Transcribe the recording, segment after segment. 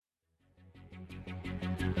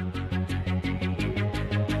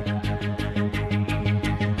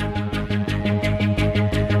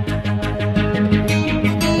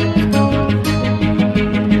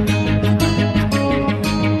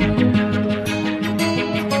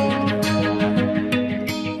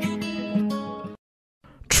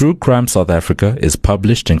True Crime South Africa is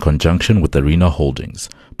published in conjunction with Arena Holdings,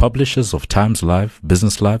 publishers of Times Live,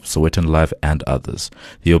 Business Live, Sowetan Live, and others.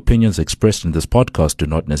 The opinions expressed in this podcast do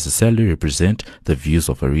not necessarily represent the views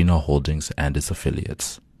of Arena Holdings and its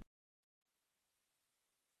affiliates.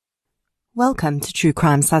 Welcome to True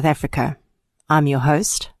Crime South Africa. I'm your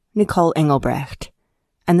host, Nicole Engelbrecht,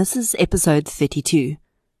 and this is episode 32,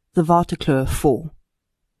 The Waterkloof 4.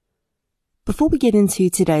 Before we get into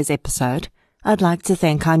today's episode, I'd like to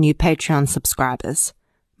thank our new Patreon subscribers,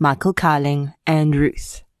 Michael Carling and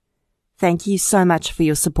Ruth. Thank you so much for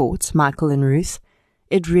your support, Michael and Ruth.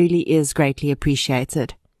 It really is greatly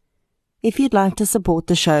appreciated. If you'd like to support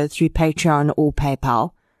the show through Patreon or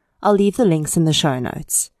PayPal, I'll leave the links in the show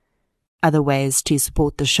notes. Other ways to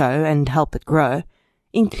support the show and help it grow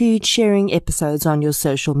include sharing episodes on your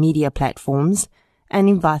social media platforms and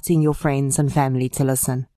inviting your friends and family to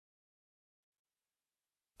listen.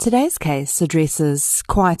 Today's case addresses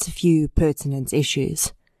quite a few pertinent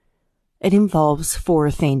issues. It involves 4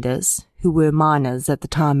 offenders who were minors at the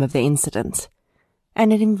time of the incident,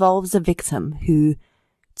 and it involves a victim who,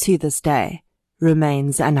 to this day,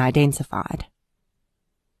 remains unidentified.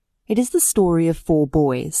 It is the story of 4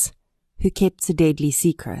 boys who kept a deadly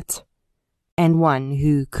secret, and one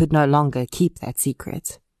who could no longer keep that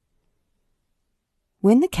secret.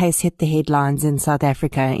 When the case hit the headlines in South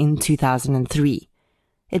Africa in 2003,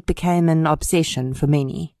 it became an obsession for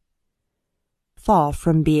many. Far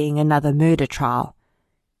from being another murder trial,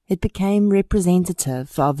 it became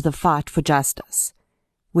representative of the fight for justice,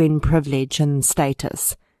 when privilege and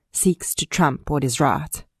status seeks to trump what is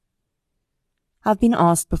right. I've been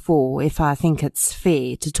asked before if I think it's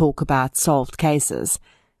fair to talk about solved cases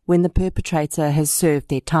when the perpetrator has served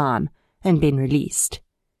their time and been released.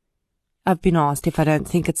 I've been asked if I don't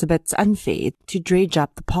think it's a bit unfair to dredge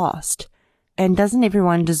up the past. And doesn't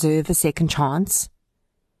everyone deserve a second chance?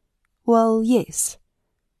 Well, yes.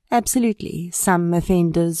 Absolutely, some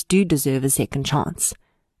offenders do deserve a second chance,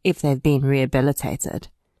 if they've been rehabilitated.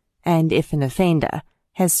 And if an offender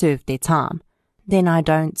has served their time, then I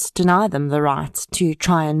don't deny them the right to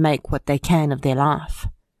try and make what they can of their life.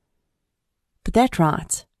 But that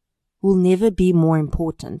right will never be more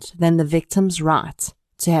important than the victim's right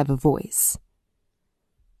to have a voice.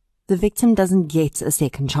 The victim doesn't get a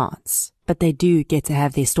second chance, but they do get to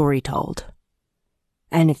have their story told.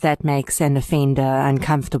 And if that makes an offender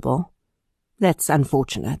uncomfortable, that's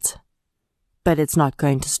unfortunate. But it's not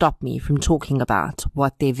going to stop me from talking about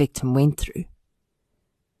what their victim went through.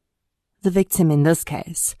 The victim in this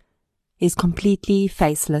case is completely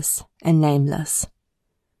faceless and nameless.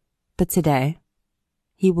 But today,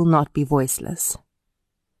 he will not be voiceless.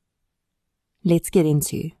 Let's get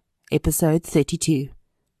into episode 32.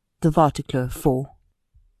 The Waterkloof 4.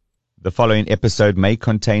 The following episode may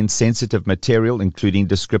contain sensitive material including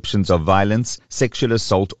descriptions of violence, sexual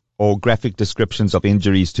assault, or graphic descriptions of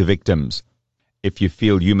injuries to victims. If you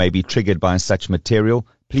feel you may be triggered by such material,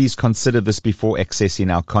 please consider this before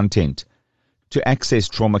accessing our content. To access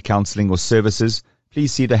trauma counseling or services,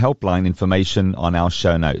 please see the helpline information on our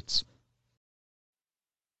show notes.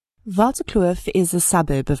 Waterkloof is a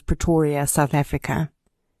suburb of Pretoria, South Africa.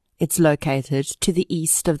 It's located to the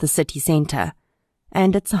east of the city centre,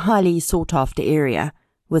 and it's a highly sought-after area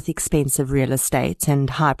with expensive real estate and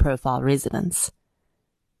high-profile residents.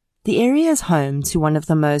 The area is home to one of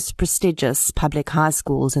the most prestigious public high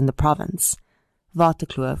schools in the province,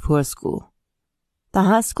 Waterkloof Hoërskool. The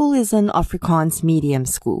high school is an Afrikaans medium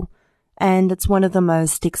school, and it's one of the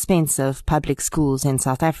most expensive public schools in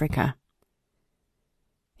South Africa.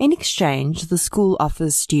 In exchange, the school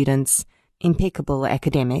offers students impeccable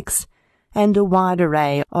academics, and a wide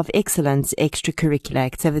array of excellent extracurricular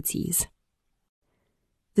activities.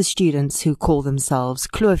 The students who call themselves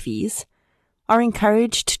Kloofies are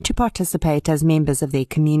encouraged to participate as members of their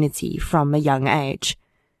community from a young age.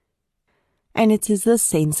 And it is this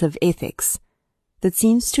sense of ethics that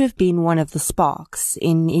seems to have been one of the sparks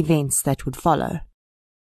in events that would follow.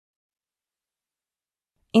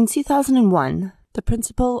 In 2001, the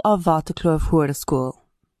principal of Waterkloof Hoërskool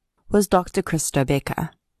was Dr. Christo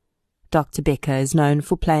Becker. Dr. Becker is known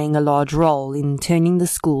for playing a large role in turning the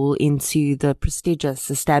school into the prestigious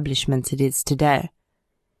establishment it is today.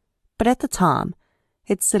 But at the time,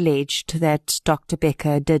 it's alleged that Dr.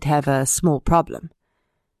 Becker did have a small problem,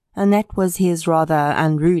 and that was his rather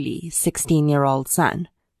unruly 16-year-old son,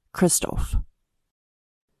 Christoph.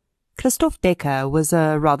 Christoph Becker was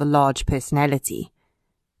a rather large personality.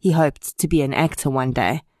 He hoped to be an actor one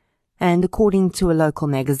day, and according to a local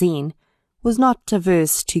magazine, was not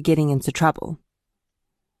averse to getting into trouble.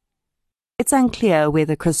 It's unclear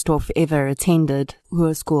whether Christoph ever attended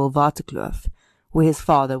Hoërskool Waterkloof, where his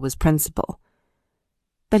father was principal.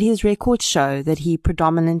 But his records show that he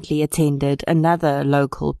predominantly attended another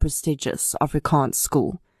local prestigious Afrikaans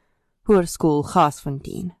school, Hoërskool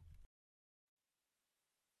Garsfontein.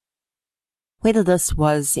 Whether this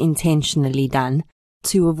was intentionally done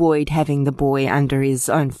to avoid having the boy under his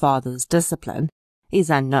own father's discipline is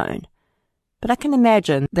unknown, but I can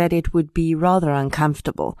imagine that it would be rather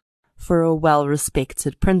uncomfortable for a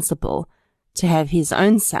well-respected principal to have his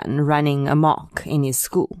own son running amok in his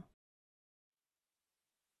school.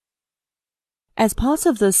 As part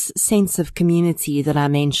of this sense of community that I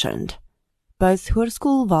mentioned, both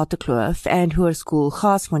Hoërskool Waterkloof and Hoërskool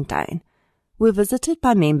Garsfontein were visited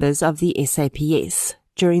by members of the SAPS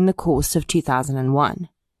during the course of 2001.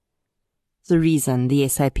 The reason the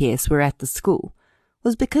SAPS were at the school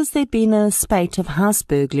was because there'd been a spate of house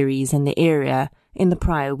burglaries in the area in the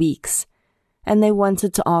prior weeks, and they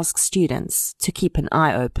wanted to ask students to keep an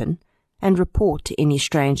eye open and report any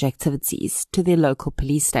strange activities to their local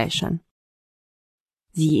police station.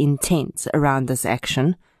 The intent around this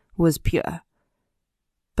action was pure.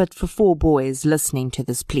 But for 4 boys listening to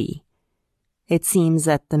this plea, it seems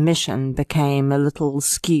that the mission became a little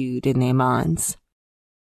skewed in their minds.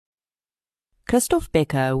 Christoph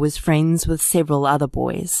Becker was friends with several other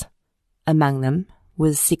boys. Among them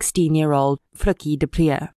was 16-year-old Frikkie de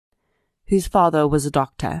Prier, whose father was a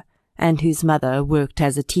doctor and whose mother worked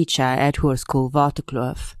as a teacher at Hoërskool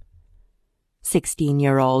Waterkloof.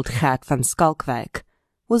 16-year-old Gert van Schalkwyk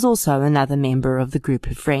was also another member of the group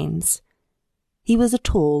of friends. He was a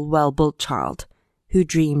tall, well-built child who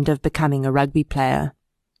dreamed of becoming a rugby player.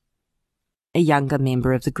 A younger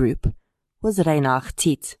member of the group was Reinhard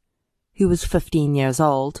Tiet, who was 15 years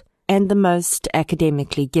old and the most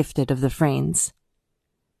academically gifted of the friends.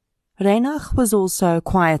 Reinhard was also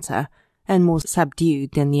quieter and more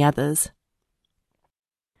subdued than the others.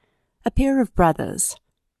 A pair of brothers,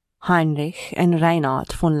 Heinrich and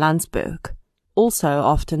Reinhard von Landsberg, also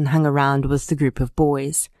often hung around with the group of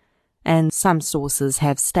boys, and some sources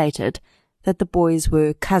have stated that the boys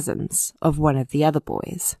were cousins of one of the other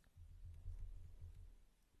boys.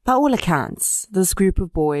 By all accounts, this group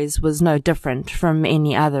of boys was no different from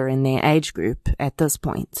any other in their age group at this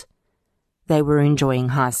point. They were enjoying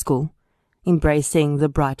high school, embracing the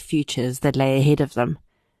bright futures that lay ahead of them,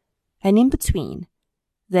 and in between,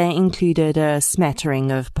 they included a smattering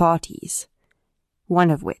of parties, one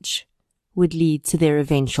of which would lead to their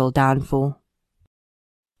eventual downfall.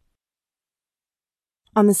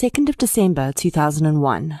 On the 2nd of December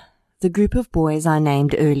 2001, the group of boys I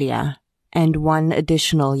named earlier, and one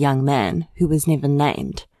additional young man who was never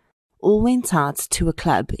named, all went out to a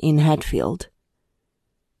club in Hatfield.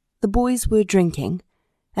 The boys were drinking,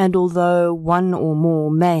 and although one or more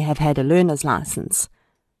may have had a learner's license,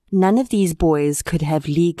 none of these boys could have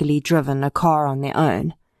legally driven a car on their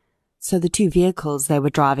own, so the 2 vehicles they were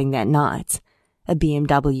driving that night, a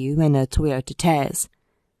BMW and a Toyota Tazz,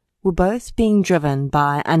 were both being driven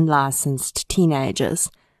by unlicensed teenagers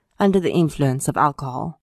under the influence of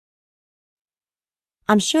alcohol.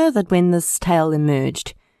 I'm sure that when this tale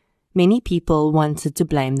emerged, many people wanted to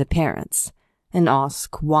blame the parents and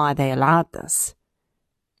ask why they allowed this.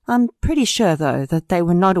 I'm pretty sure, though, that they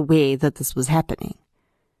were not aware that this was happening.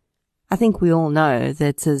 I think we all know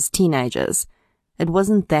that as teenagers, it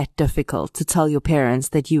wasn't that difficult to tell your parents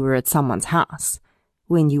that you were at someone's house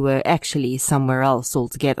when you were actually somewhere else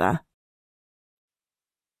altogether.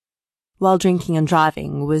 While drinking and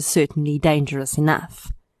driving was certainly dangerous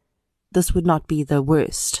enough, this would not be the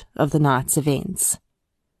worst of the night's events.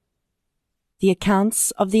 The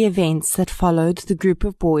accounts of the events that followed the group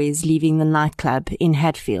of boys leaving the nightclub in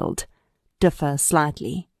Hatfield differ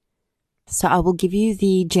slightly, so I will give you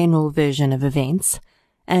the general version of events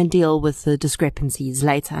and deal with the discrepancies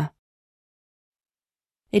later.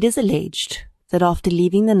 It is alleged that after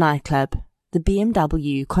leaving the nightclub, the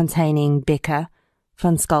BMW containing Becker,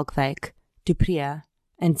 van Schalkwyk, de Prier,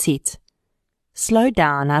 and Tiet slowed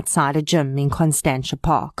down outside a gym in Constantia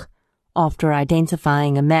Park after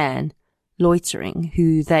identifying a man loitering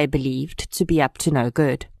who they believed to be up to no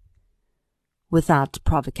good. Without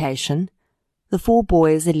provocation, the 4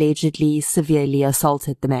 boys allegedly severely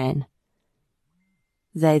assaulted the man.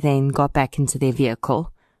 They then got back into their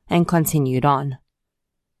vehicle and continued on.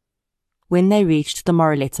 When they reached the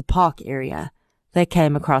Moraletta Park area, they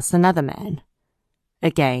came across another man.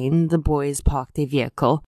 Again, the boys parked their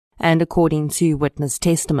vehicle and, according to witness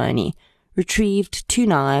testimony, retrieved 2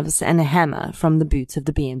 knives and a hammer from the boot of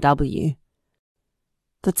the BMW.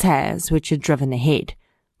 The Tazz, which had driven ahead,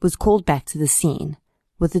 was called back to the scene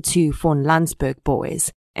with the 2 von Landsberg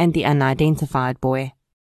boys and the unidentified boy.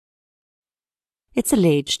 It's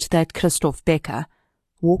alleged that Christoph Becker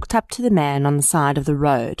walked up to the man on the side of the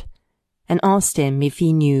road and asked him if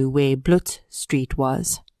he knew where Blut Street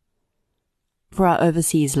was. For our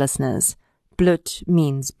overseas listeners, Blut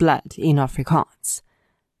means blood in Afrikaans,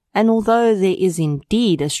 and although there is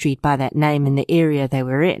indeed a street by that name in the area they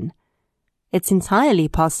were in, it's entirely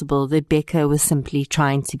possible that Becker was simply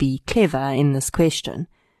trying to be clever in this question,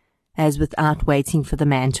 as without waiting for the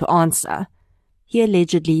man to answer, he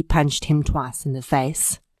allegedly punched him twice in the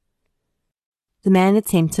face. The man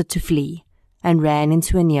attempted to flee and ran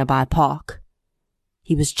into a nearby park.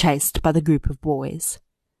 He was chased by the group of boys.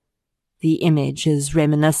 The image is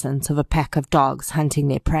reminiscent of a pack of dogs hunting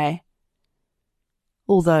their prey.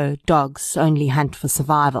 Although dogs only hunt for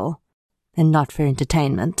survival and not for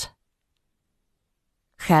entertainment.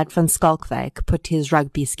 Gert van Schalkwyk put his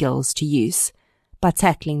rugby skills to use by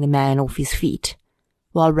tackling the man off his feet,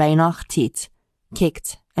 while Reinhard Tiet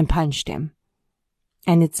kicked and punched him,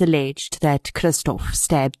 and it's alleged that Christoph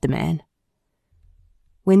stabbed the man.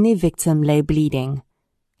 When their victim lay bleeding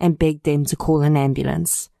and begged them to call an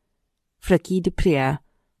ambulance, Frikkie de Preer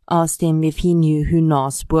asked him if he knew who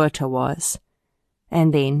Naas Botha was,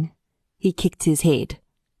 and then he kicked his head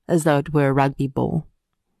as though it were a rugby ball.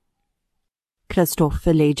 Christoph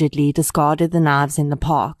allegedly discarded the knives in the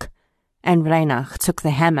park, and Reinhard took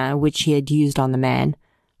the hammer which he had used on the man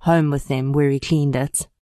home with them where he cleaned it.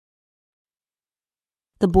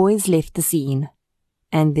 The boys left the scene,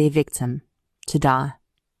 and their victim, to die.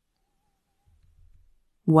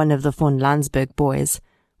 One of the von Landsberg boys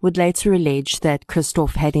would later allege that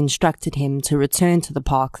Christoph had instructed him to return to the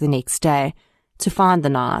park the next day to find the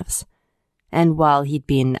knives, and while he'd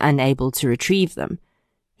been unable to retrieve them,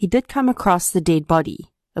 he did come across the dead body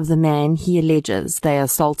of the man he alleges they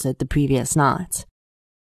assaulted the previous night.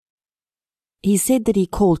 He said that he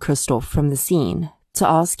called Christoph from the scene to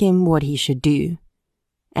ask him what he should do,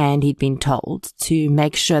 and he'd been told to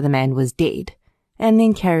make sure the man was dead and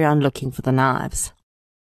then carry on looking for the knives.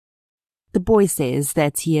 The boy says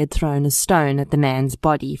that he had thrown a stone at the man's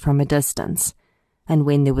body from a distance, and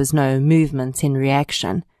when there was no movement in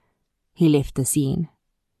reaction, he left the scene.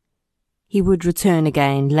 He would return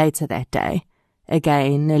again later that day,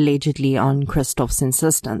 again allegedly on Christoph's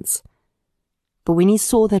insistence. But when he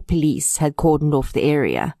saw that police had cordoned off the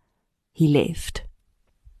area, he left.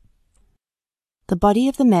 The body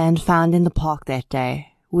of the man found in the park that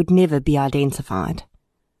day would never be identified.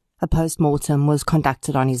 A post-mortem was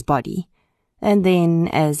conducted on his body, and then,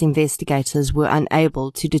 as investigators were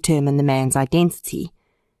unable to determine the man's identity,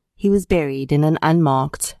 he was buried in an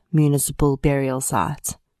unmarked municipal burial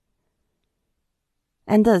site.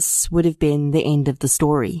 And this would have been the end of the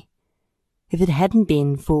story, if it hadn't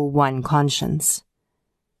been for one conscience,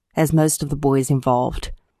 as most of the boys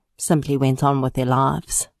involved simply went on with their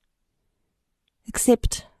lives.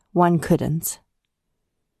 Except one couldn't.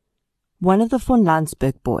 One of the von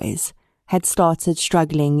Landsberg boys had started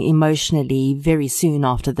struggling emotionally very soon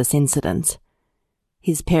after this incident.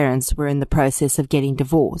 His parents were in the process of getting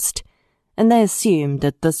divorced, and they assumed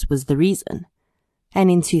that this was the reason,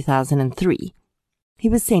 and in 2003, he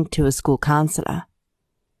was sent to a school counselor.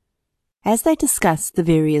 As they discussed the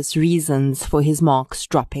various reasons for his marks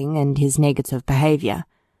dropping and his negative behavior,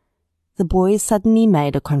 the boy suddenly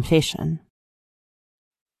made a confession.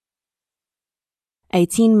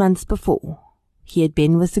 18 months before, he had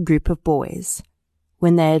been with a group of boys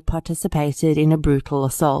when they had participated in a brutal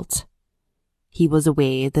assault. He was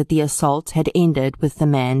aware that the assault had ended with the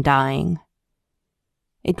man dying.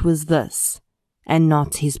 It was this, and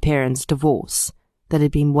not his parents' divorce, that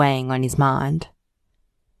had been weighing on his mind.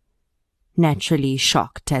 Naturally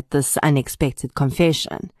shocked at this unexpected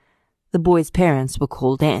confession, the boy's parents were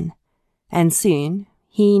called in, and soon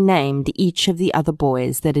he named each of the other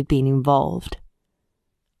boys that had been involved.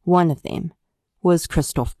 One of them was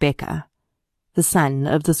Christoph Becker, the son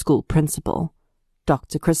of the school principal,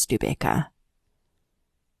 Dr. Christo Becker.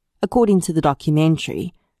 According to the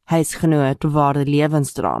documentary, Huisgenoot Ware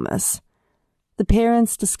Lewensdramas, the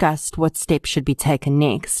parents discussed what steps should be taken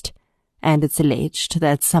next, and it's alleged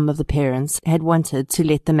that some of the parents had wanted to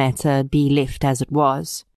let the matter be left as it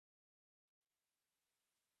was.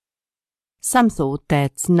 Some thought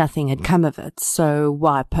that nothing had come of it, so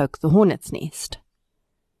why poke the hornet's nest?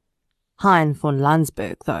 Hein von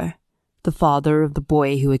Landsberg, though, the father of the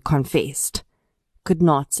boy who had confessed, could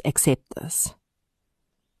not accept this.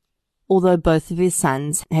 Although both of his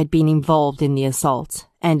sons had been involved in the assault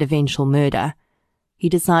and eventual murder, he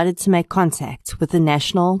decided to make contact with the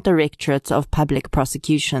National Directorate of Public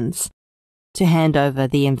Prosecutions to hand over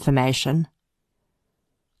the information.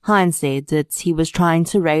 Hein said that he was trying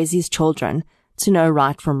to raise his children to know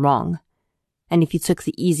right from wrong, and if he took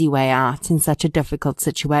the easy way out in such a difficult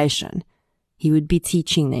situation, he would be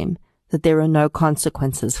teaching them that there are no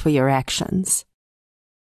consequences for your actions.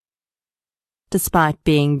 Despite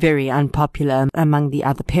being very unpopular among the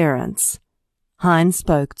other parents, Hein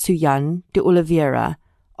spoke to Jan de Oliveira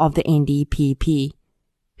of the NDPP,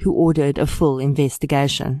 who ordered a full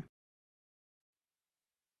investigation.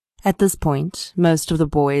 At this point, most of the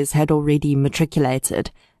boys had already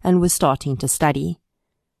matriculated and were starting to study.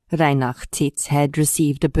 Reinach Tit had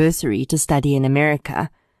received a bursary to study in America,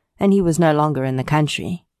 and he was no longer in the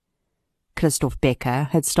country. Christoph Becker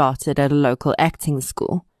had started at a local acting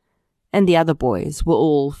school, and the other boys were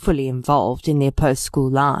all fully involved in their post-school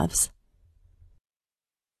lives.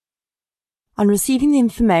 On receiving the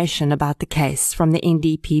information about the case from the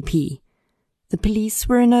NDPP, the police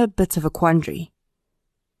were in a bit of a quandary.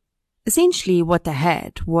 Essentially, what they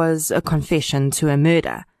had was a confession to a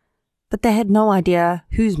murder, but they had no idea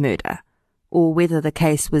whose murder, or whether the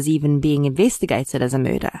case was even being investigated as a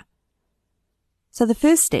murder. So the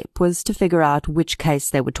first step was to figure out which case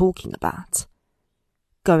they were talking about.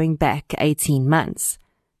 Going back 18 months,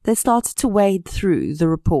 they started to wade through the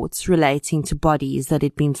reports relating to bodies that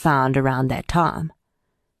had been found around that time.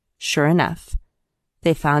 Sure enough,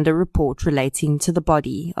 they found a report relating to the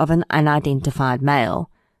body of an unidentified male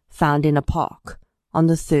found in a park on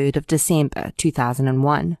the 3rd of December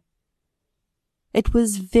 2001. It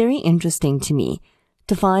was very interesting to me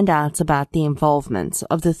to find out about the involvement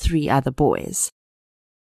of the 3 other boys.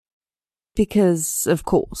 Because, of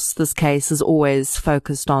course, this case is always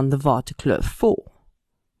focused on the Waterkloof 4.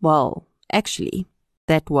 Well, actually,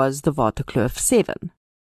 that was the Waterkloof 7.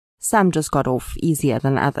 Some just got off easier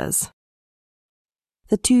than others.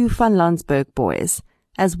 The 2 Van Landsberg boys,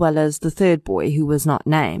 as well as the 3rd boy who was not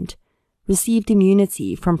named, received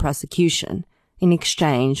immunity from prosecution in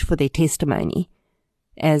exchange for their testimony,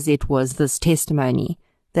 as it was this testimony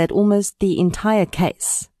that almost the entire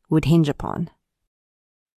case would hinge upon.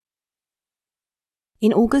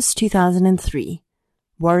 In August 2003,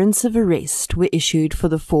 warrants of arrest were issued for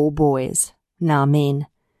the 4 boys, now men,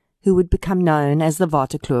 who would become known as the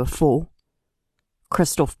Waterkloof 4.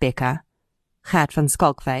 Christoph Becker, Gert van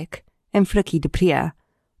Schalkwyk, and Frikkie de Preer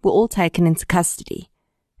were all taken into custody,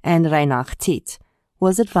 and Reinach Tit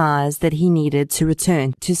was advised that he needed to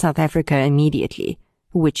return to South Africa immediately,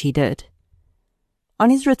 which he did. On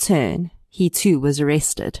his return, he too was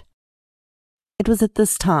arrested. It was at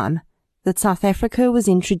this time that South Africa was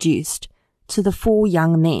introduced to the 4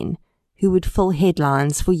 young men who would fill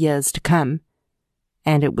headlines for years to come,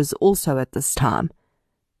 and it was also at this time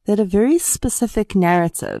that a very specific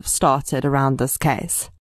narrative started around this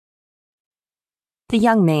case. The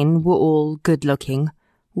young men were all good-looking,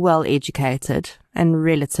 well-educated, and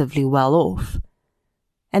relatively well-off,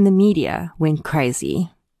 and the media went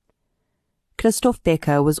crazy. Christoph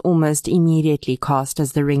Becker was almost immediately cast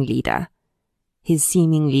as the ringleader. His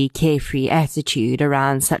seemingly carefree attitude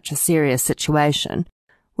around such a serious situation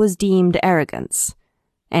was deemed arrogance,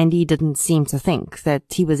 and he didn't seem to think that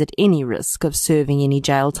he was at any risk of serving any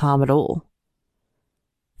jail time at all.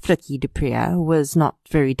 Frikkie de Preer was not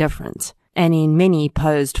very different, and in many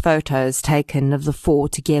posed photos taken of the 4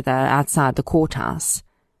 together outside the courthouse,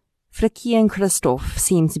 Frikkie and Christoph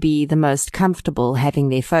seemed to be the most comfortable having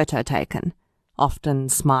their photo taken, often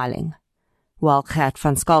smiling, while Gert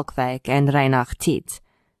van Schalkwyk and Reinach Tit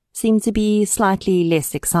seemed to be slightly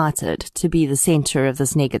less excited to be the center of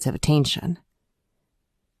this negative attention.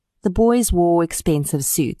 The boys wore expensive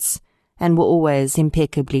suits and were always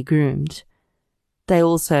impeccably groomed. They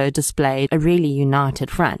also displayed a really united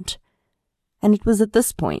front, and it was at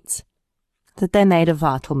this point that they made a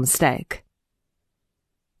vital mistake.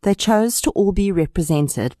 They chose to all be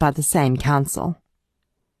represented by the same counsel.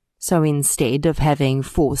 So instead of having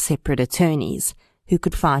 4 separate attorneys who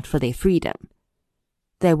could fight for their freedom,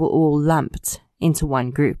 they were all lumped into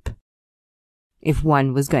one group. If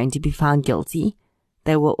one was going to be found guilty,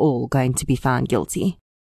 they were all going to be found guilty.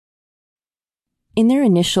 In their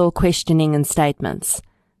initial questioning and statements,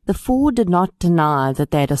 the 4 did not deny that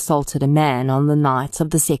they had assaulted a man on the night of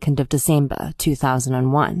the 2nd of December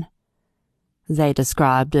 2001. They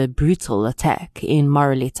described a brutal attack in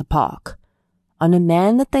Moreleta Park on a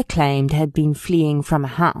man that they claimed had been fleeing from a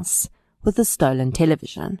house with a stolen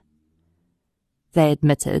television. They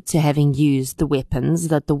admitted to having used the weapons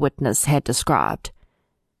that the witness had described,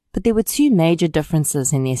 but there were 2 major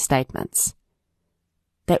differences in their statements.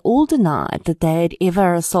 They all denied that they had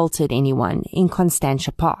ever assaulted anyone in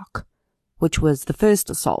Constantia Park, which was the first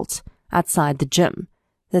assault outside the gym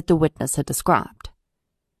that the witness had described.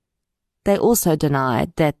 They also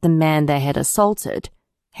denied that the man they had assaulted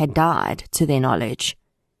had died, to their knowledge,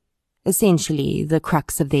 essentially the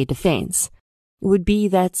crux of their defense, would be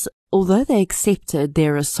that although they accepted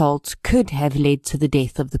their assault could have led to the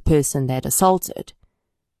death of the person they'd assaulted,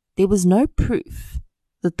 there was no proof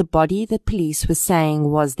that the body that police were saying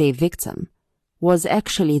was their victim was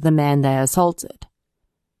actually the man they assaulted.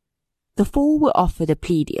 The four were offered a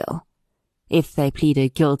plea deal. If they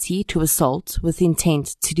pleaded guilty to assault with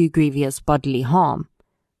intent to do grievous bodily harm,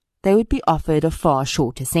 they would be offered a far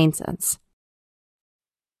shorter sentence.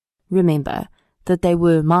 Remember that they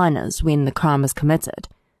were minors when the crime was committed,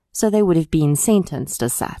 so they would have been sentenced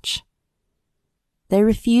as such. They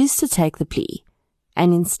refused to take the plea,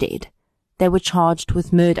 and instead, they were charged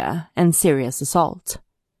with murder and serious assault.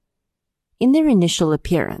 In their initial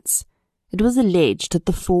appearance, it was alleged that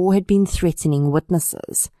the four had been threatening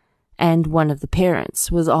witnesses, and one of the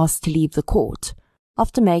parents was asked to leave the court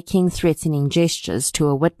after making threatening gestures to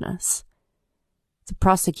a witness. The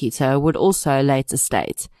prosecutor would also later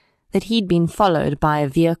state that he'd been followed by a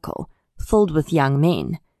vehicle filled with young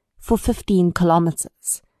men for 15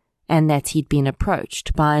 kilometers, and that he'd been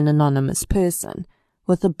approached by an anonymous person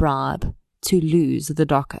with a bribe to lose the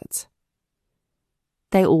docket.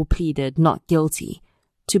 They all pleaded not guilty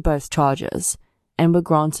to both charges and were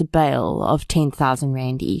granted bail of 10,000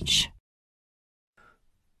 rand each.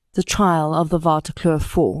 The trial of the Waterkloof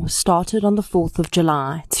 4 started on the 4th of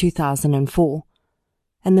July 2004,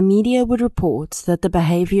 and the media would report that the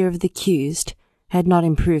behavior of the accused had not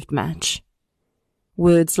improved much.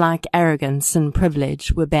 Words like arrogance and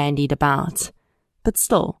privilege were bandied about, but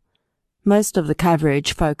still, most of the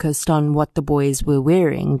coverage focused on what the boys were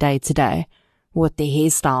wearing day to day, what their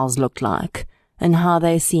hairstyles looked like, and how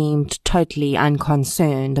they seemed totally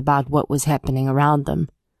unconcerned about what was happening around them.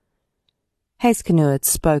 Huisgenoot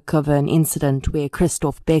spoke of an incident where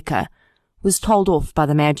Christoph Becker was told off by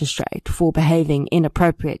the magistrate for behaving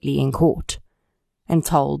inappropriately in court, and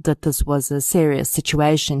told that this was a serious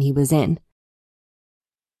situation he was in.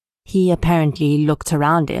 He apparently looked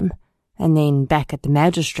around him, and then back at the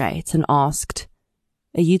magistrate and asked,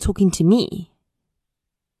 "Are you talking to me?"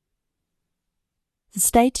 The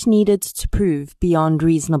state needed to prove beyond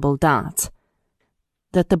reasonable doubt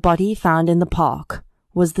that the body found in the park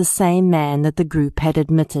was the same man that the group had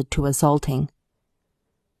admitted to assaulting.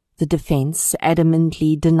 The defense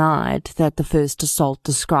adamantly denied that the first assault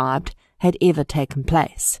described had ever taken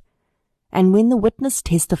place, and when the witness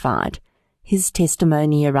testified, his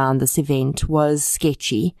testimony around this event was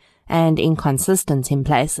sketchy and inconsistent in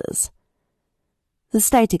places. The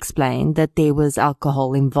state explained that there was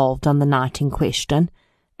alcohol involved on the night in question,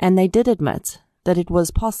 and they did admit that it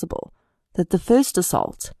was possible that the first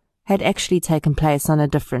assault had actually taken place on a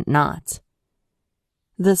different night.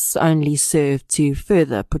 This only served to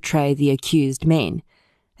further portray the accused men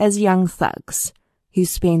as young thugs who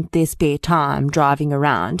spent their spare time driving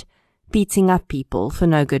around, beating up people for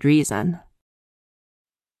no good reason.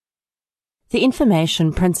 The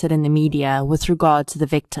information printed in the media with regard to the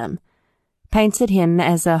victim painted him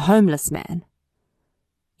as a homeless man.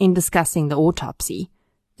 In discussing the autopsy,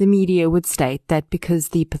 the media would state that because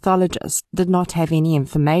the pathologist did not have any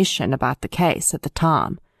information about the case at the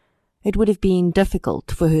time, it would have been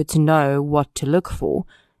difficult for her to know what to look for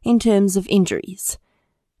in terms of injuries.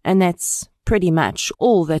 And that's pretty much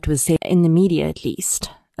all that was said in the media, at least,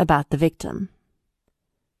 about the victim.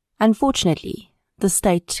 Unfortunately, the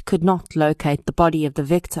state could not locate the body of the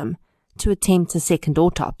victim to attempt a second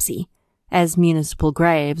autopsy, as municipal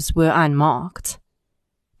graves were unmarked.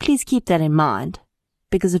 Please keep that in mind,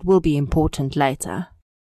 because it will be important later.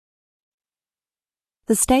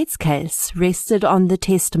 The state's case rested on the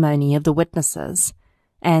testimony of the witnesses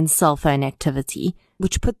and cell phone activity,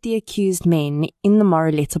 which put the accused men in the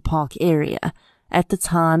Moreletta Park area at the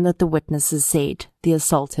time that the witnesses said the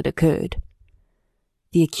assault had occurred.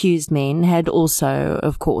 The accused men had also,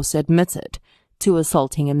 of course, admitted to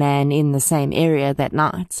assaulting a man in the same area that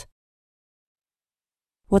night.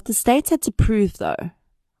 What the state had to prove, though,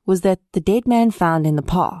 was that the dead man found in the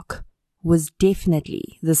park was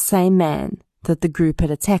definitely the same man that the group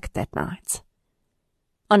had attacked that night.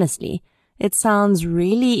 Honestly, it sounds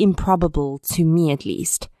really improbable, to me at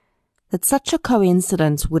least, that such a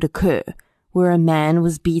coincidence would occur where a man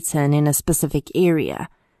was beaten in a specific area,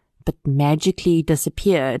 but magically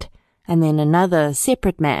disappeared, and then another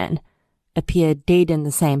separate man appeared dead in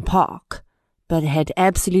the same park, but had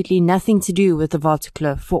absolutely nothing to do with the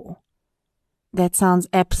Waterkloof 4. That sounds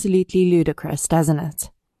absolutely ludicrous, doesn't it?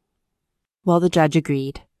 Well, the judge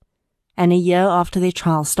agreed, and a year after their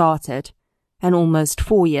trial started, and almost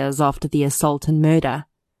 4 years after the assault and murder,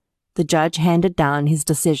 the judge handed down his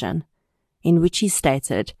decision, in which he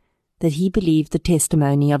stated that he believed the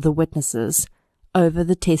testimony of the witnesses over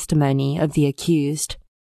the testimony of the accused.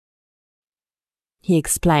 He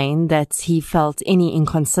explained that he felt any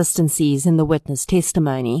inconsistencies in the witness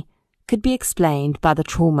testimony could be explained by the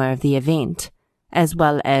trauma of the event, as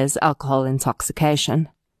well as alcohol intoxication.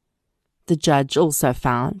 The judge also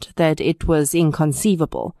found that it was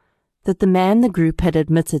inconceivable that the man the group had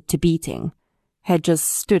admitted to beating had just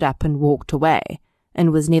stood up and walked away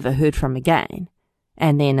and was never heard from again,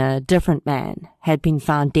 and then a different man had been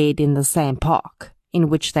found dead in the same park in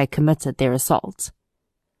which they committed their assault.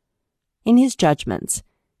 In his judgment,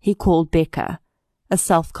 he called Becker a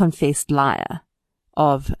self-confessed liar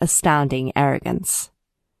of astounding arrogance.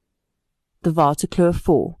 The Waterkloof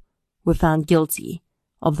 4 were found guilty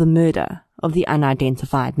of the murder of the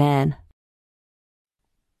unidentified man.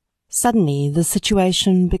 Suddenly, the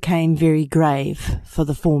situation became very grave for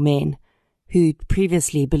the 4 men, who'd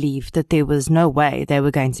previously believed that there was no way they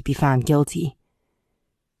were going to be found guilty.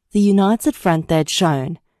 The united front they'd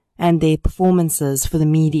shown, and their performances for the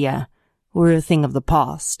media, were a thing of the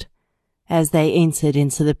past. As they entered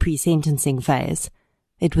into the pre-sentencing phase,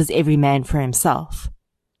 it was every man for himself.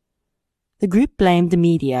 The group blamed the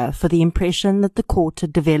media for the impression that the court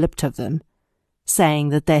had developed of them, saying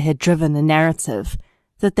that they had driven a narrative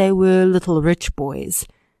that they were little rich boys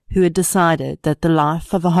who had decided that the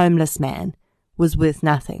life of a homeless man was worth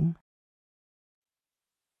nothing.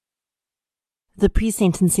 The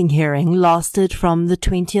pre-sentencing hearing lasted from the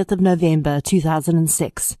 20th of November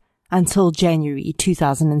 2006 until January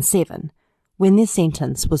 2007, when their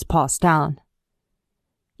sentence was passed down.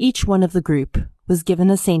 Each one of the group was given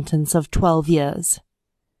a sentence of 12 years.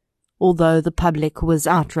 Although the public was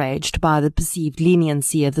outraged by the perceived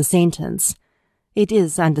leniency of the sentence, it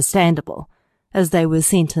is understandable, as they were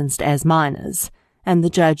sentenced as minors, and the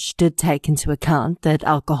judge did take into account that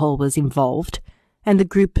alcohol was involved, and the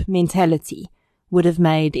group mentality would have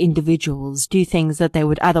made individuals do things that they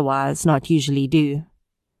would otherwise not usually do.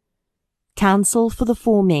 Counsel for the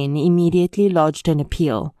 4 men immediately lodged an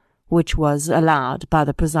appeal, which was allowed by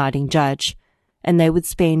the presiding judge, and they would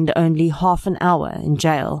spend only half an hour in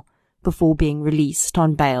jail before being released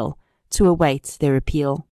on bail to await their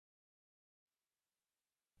appeal.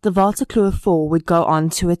 The Waterkloof 4 would go on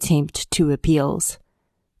to attempt 2 appeals.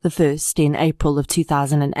 The first, in April of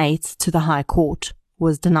 2008, to the High Court,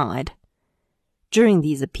 was denied. During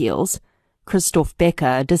these appeals, Christoph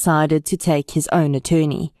Becker decided to take his own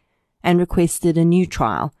attorney and requested a new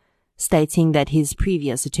trial, stating that his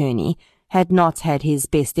previous attorney had not had his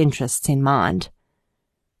best interests in mind.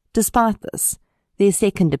 Despite this, their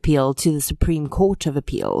second appeal to the Supreme Court of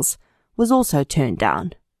Appeals was also turned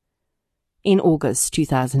down. In August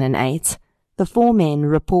 2008, the 4 men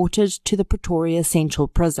reported to the Pretoria Central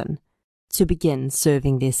Prison to begin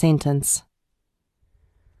serving their sentence.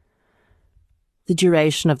 The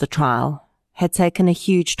duration of the trial had taken a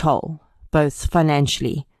huge toll, both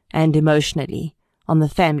financially and emotionally, on the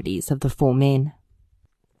families of the 4 men.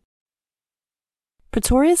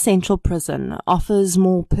 Pretoria Central Prison offers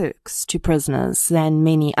more perks to prisoners than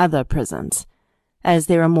many other prisons, as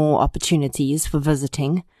there are more opportunities for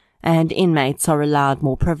visiting and inmates are allowed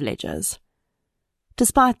more privileges.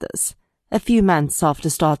 Despite this, a few months after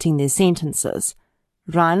starting their sentences,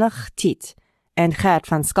 Reinach Tiet and Gert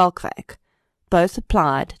van Schalkwyk both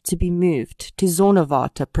applied to be moved to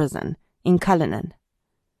Zonnewater Prison in Cullinan.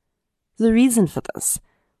 The reason for this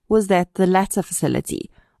was that the latter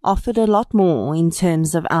facility offered a lot more in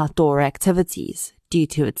terms of outdoor activities due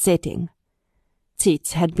to its setting. Tiet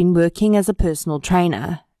had been working as a personal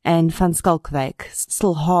trainer, and Van Schalkwyk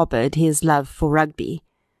still harbored his love for rugby.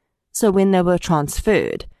 So when they were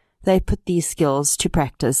transferred, they put these skills to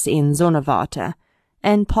practice in Zonnewater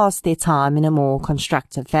and passed their time in a more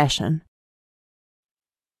constructive fashion.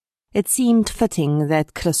 It seemed fitting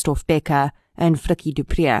that Christoph Becker and Frikkie du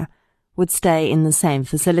Preez would stay in the same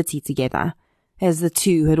facility together, as the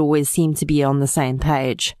two had always seemed to be on the same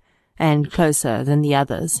page, and closer than the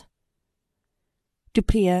others. Du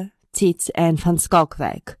Preez, Tiet and Van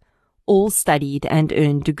Schalkwyk all studied and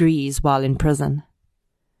earned degrees while in prison.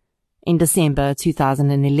 In December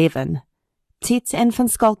 2011, Tiet and Van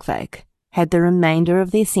Schalkwyk had the remainder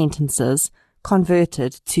of their sentences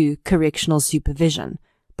converted to correctional supervision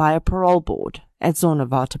by a parole board at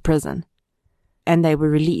Zonnewater Prison, and they were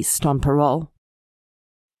released on parole.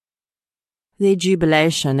 Their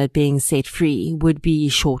jubilation at being set free would be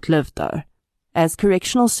short-lived, though, as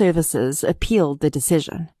correctional services appealed the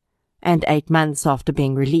decision, and 8 months after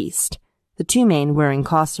being released, the 2 men were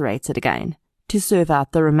incarcerated again to serve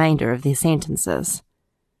out the remainder of their sentences.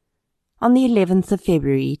 On the 11th of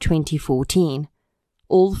February 2014,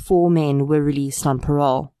 all 4 men were released on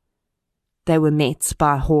parole. They were met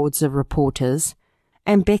by hordes of reporters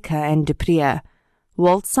and Becker and Duprier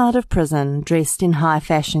waltzed out of prison dressed in high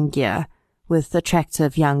fashion gear with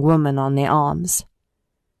attractive young women on their arms.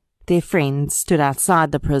 Their friends stood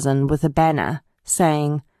outside the prison with a banner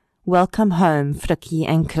saying, "Welcome home, Frikkie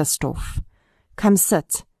and Christoph. Come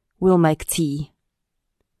sit, we'll make tea."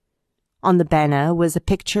 On the banner was a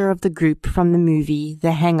picture of the group from the movie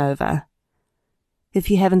The Hangover.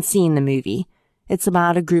 If you haven't seen the movie, it's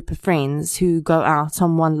about a group of friends who go out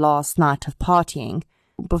on one last night of partying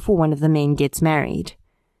before one of the men gets married.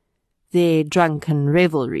 Their drunken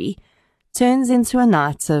revelry turns into a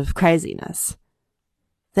night of craziness.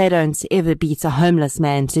 They don't ever beat a homeless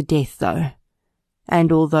man to death, though.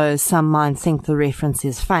 And although some might think the reference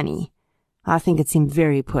is funny, I think it's in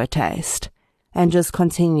very poor taste, and just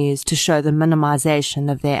continues to show the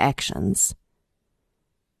minimization of their actions.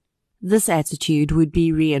 This attitude would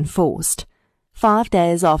be reinforced 5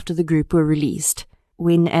 days after the group were released,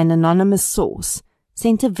 when an anonymous source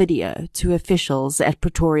sent a video to officials at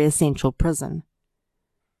Pretoria Central Prison.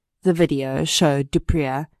 The video showed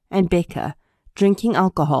Duprier and Becker drinking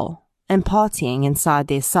alcohol and partying inside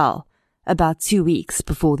their cell about 2 weeks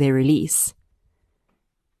before their release.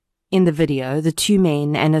 In the video, the 2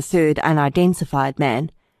 men and a third unidentified man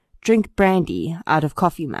drink brandy out of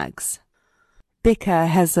coffee mugs. Becker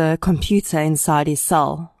has a computer inside his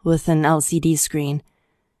cell with an LCD screen,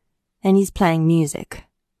 and he's playing music.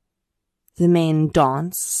 The men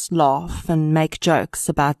dance, laugh, and make jokes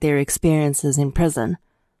about their experiences in prison,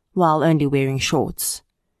 while only wearing shorts.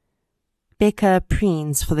 Becker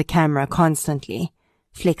preens for the camera constantly,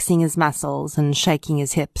 flexing his muscles and shaking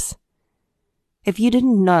his hips. If you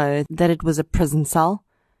didn't know that it was a prison cell,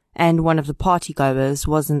 and one of the partygoers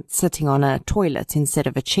wasn't sitting on a toilet instead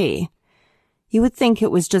of a chair, you would think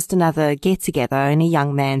it was just another get-together in a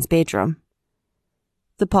young man's bedroom.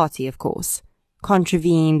 The party, of course,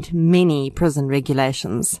 contravened many prison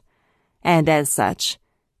regulations, and as such,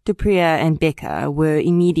 Duprier and Becker were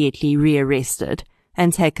immediately rearrested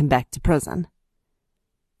and taken back to prison.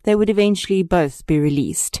 They would eventually both be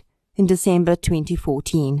released in December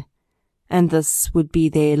 2014, and this would be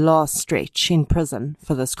their last stretch in prison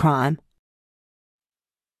for this crime.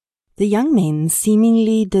 The young men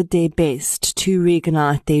seemingly did their best to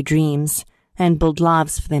reignite their dreams and build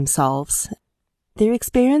lives for themselves. Their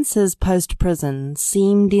experiences post-prison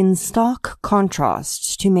seemed in stark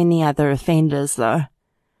contrast to many other offenders, though.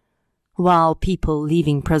 While people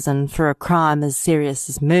leaving prison for a crime as serious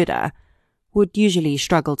as murder would usually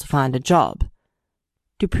struggle to find a job,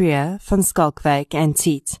 Duprier, van Schalkwyk, and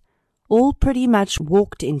Tiet all pretty much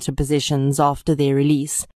walked into positions after their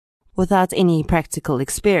release without any practical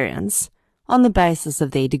experience on the basis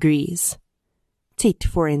of their degrees. Tiet,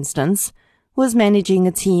 for instance, was managing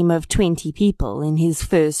a team of 20 people in his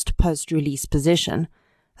first post-release position,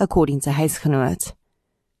 according to Huisgenoot.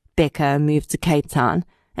 Becker moved to Cape Town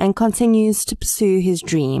and continues to pursue his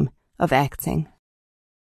dream of acting.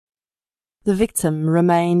 The victim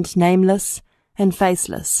remained nameless and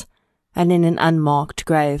faceless, and in an unmarked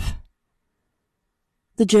grave.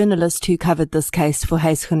 The journalist who covered this case for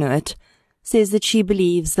Huisgenoot says that she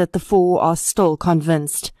believes that the 4 are still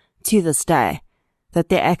convinced, to this day, that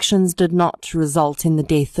their actions did not result in the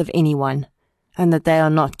death of anyone, and that they are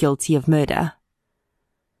not guilty of murder.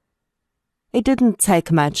 It didn't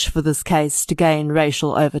take much for this case to gain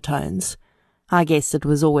racial overtones. I guess it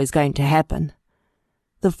was always going to happen.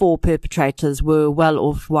 The 4 perpetrators were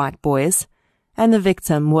well-off white boys, and the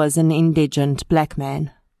victim was an indigent black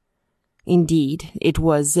man. Indeed, it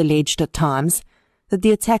was alleged at times that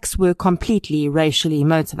the attacks were completely racially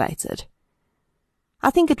motivated.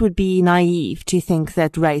 I think it would be naive to think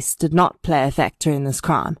that race did not play a factor in this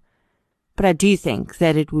crime, but I do think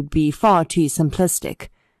that it would be far too simplistic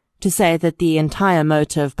to say that the entire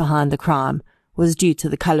motive behind the crime was due to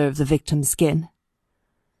the color of the victim's skin.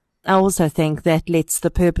 I also think that lets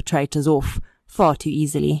the perpetrators off far too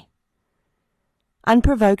easily.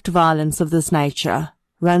 Unprovoked violence of this nature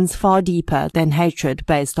runs far deeper than hatred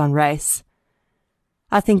based on race.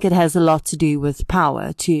 I think it has a lot to do with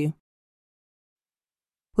power, too.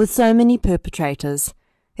 With so many perpetrators,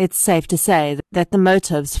 it's safe to say that the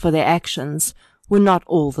motives for their actions were not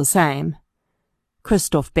all the same.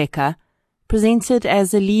 Christoph Becker presented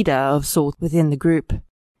as a leader of sorts within the group.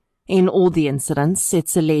 In all the incidents,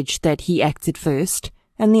 it's alleged that he acted first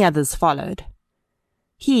and the others followed.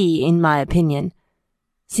 He, in my opinion,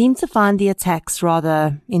 seemed to find the attacks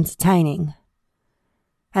rather entertaining.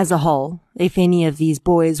 As a whole, if any of these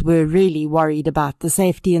boys were really worried about the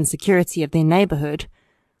safety and security of their neighborhood,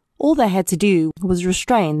 all they had to do was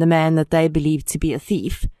restrain the man that they believed to be a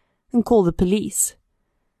thief and call the police.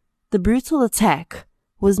 The brutal attack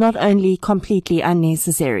was not only completely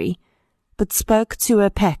unnecessary, but spoke to a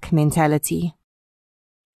pack mentality.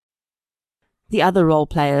 The other role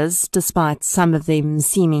players, despite some of them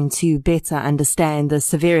seeming to better understand the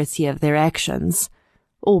severity of their actions,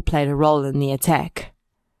 all played a role in the attack.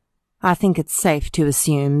 I think it's safe to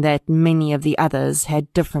assume that many of the others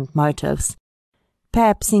had different motives,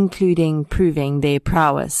 perhaps including proving their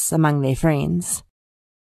prowess among their friends.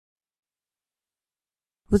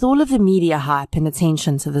 With all of the media hype and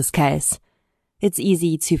attention to this case, it's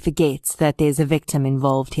easy to forget that there's a victim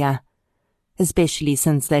involved here, especially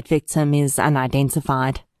since that victim is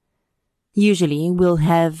unidentified. Usually, we'll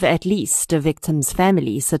have at least a victim's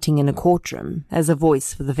family sitting in a courtroom as a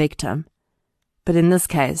voice for the victim. But in this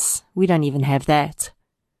case, we don't even have that.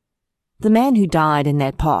 The man who died in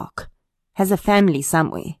that park has a family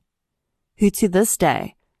somewhere, who to this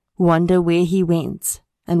day wonder where he went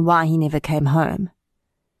and why he never came home.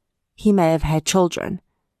 He may have had children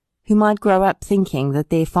who might grow up thinking that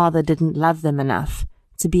their father didn't love them enough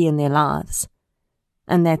to be in their lives,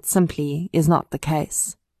 and that simply is not the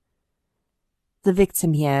case. The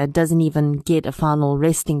victim here doesn't even get a final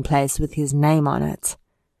resting place with his name on it.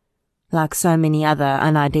 Like so many other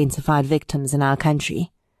unidentified victims in our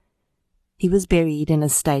country, he was buried in a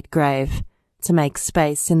state grave to make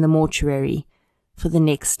space in the mortuary for the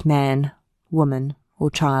next man, woman,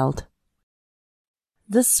 or child.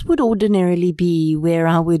 This would ordinarily be where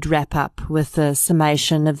I would wrap up with a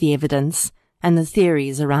summation of the evidence and the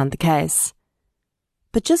theories around the case.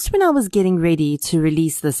 But just when I was getting ready to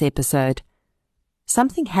release this episode,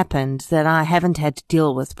 something happened that I haven't had to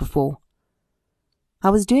deal with before. I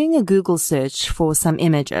was doing a Google search for some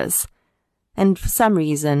images, and for some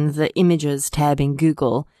reason the Images tab in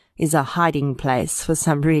Google is a hiding place for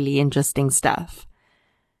some really interesting stuff.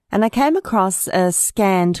 And I came across a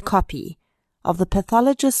scanned copy of the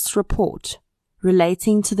pathologist's report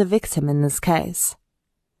relating to the victim in this case.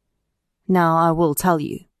 Now, I will tell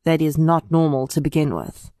you, that is not normal to begin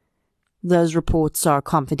with. Those reports are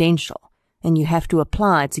confidential, and you have to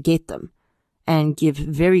apply to get them, and give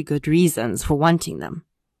very good reasons for wanting them.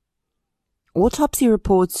 Autopsy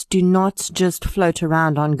reports do not just float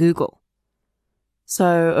around on Google.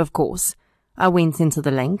 So, of course, I went into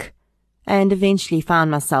the link, and eventually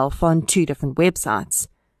found myself on 2 different websites,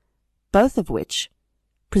 both of which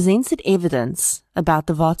presented evidence about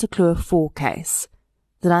the Waterkloof 4 case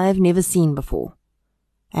that I have never seen before,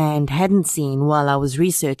 and hadn't seen while I was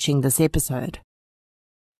researching this episode.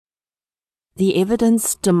 The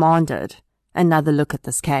evidence demanded another look at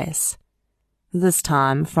this case, this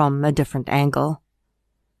time from a different angle.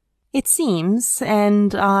 It seems,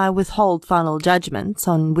 and I withhold final judgment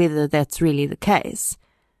on whether that's really the case,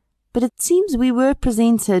 but it seems we were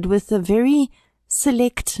presented with a very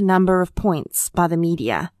select number of points by the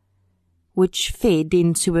media, which fed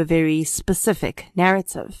into a very specific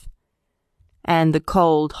narrative. And the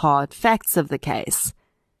cold, hard facts of the case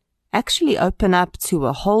actually open up to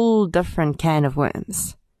a whole different can of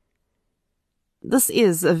worms. This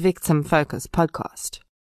is a victim-focused podcast.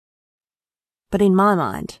 But in my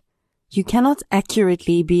mind, you cannot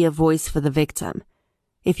accurately be a voice for the victim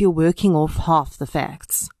if you're working off half the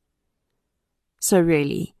facts. So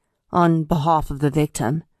really, on behalf of the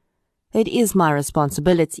victim, it is my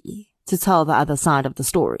responsibility to tell the other side of the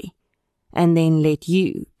story, and then let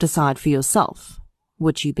you decide for yourself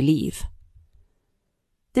what you believe.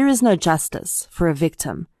 There is no justice for a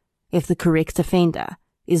victim if the correct offender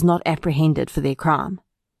is not apprehended for their crime.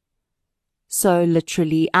 So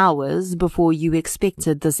literally hours before you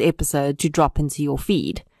expected this episode to drop into your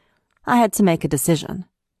feed, I had to make a decision.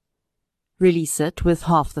 Release it with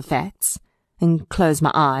half the facts, and close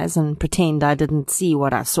my eyes and pretend I didn't see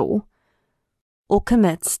what I saw, or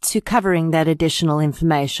commit to covering that additional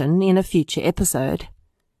information in a future episode.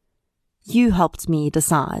 You helped me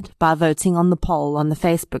decide by voting on the poll on the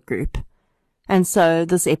Facebook group, and so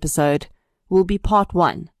this episode will be part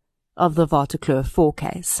 1 of the Waterkloof 4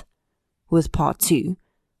 case, with part 2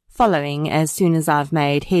 following as soon as I've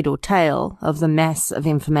made head or tail of the mass of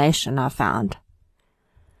information I found.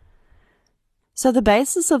 So the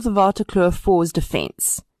basis of the Waterkloof 4's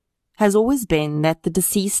defense has always been that the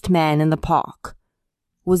deceased man in the park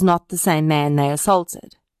was not the same man they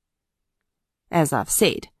assaulted. As I've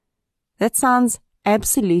said, that sounds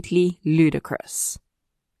absolutely ludicrous,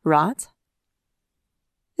 right?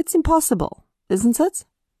 It's impossible, isn't it?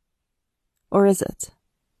 Or is it?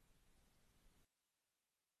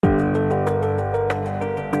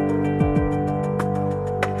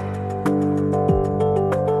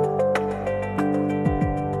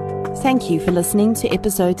 Thank you for listening to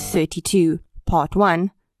episode 32, part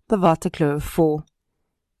 1, the Waterkloof 4.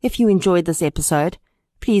 If you enjoyed this episode,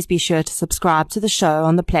 Please be sure to subscribe to the show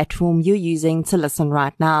on the platform you're using to listen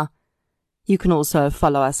right now. You can also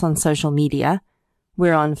follow us on social media.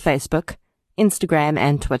 We're on Facebook, Instagram,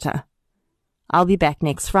 and Twitter. I'll be back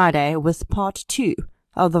next Friday with part 2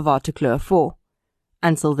 of the Waterkloof 4.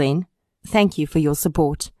 Until then, thank you for your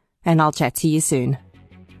support, and I'll chat to you soon.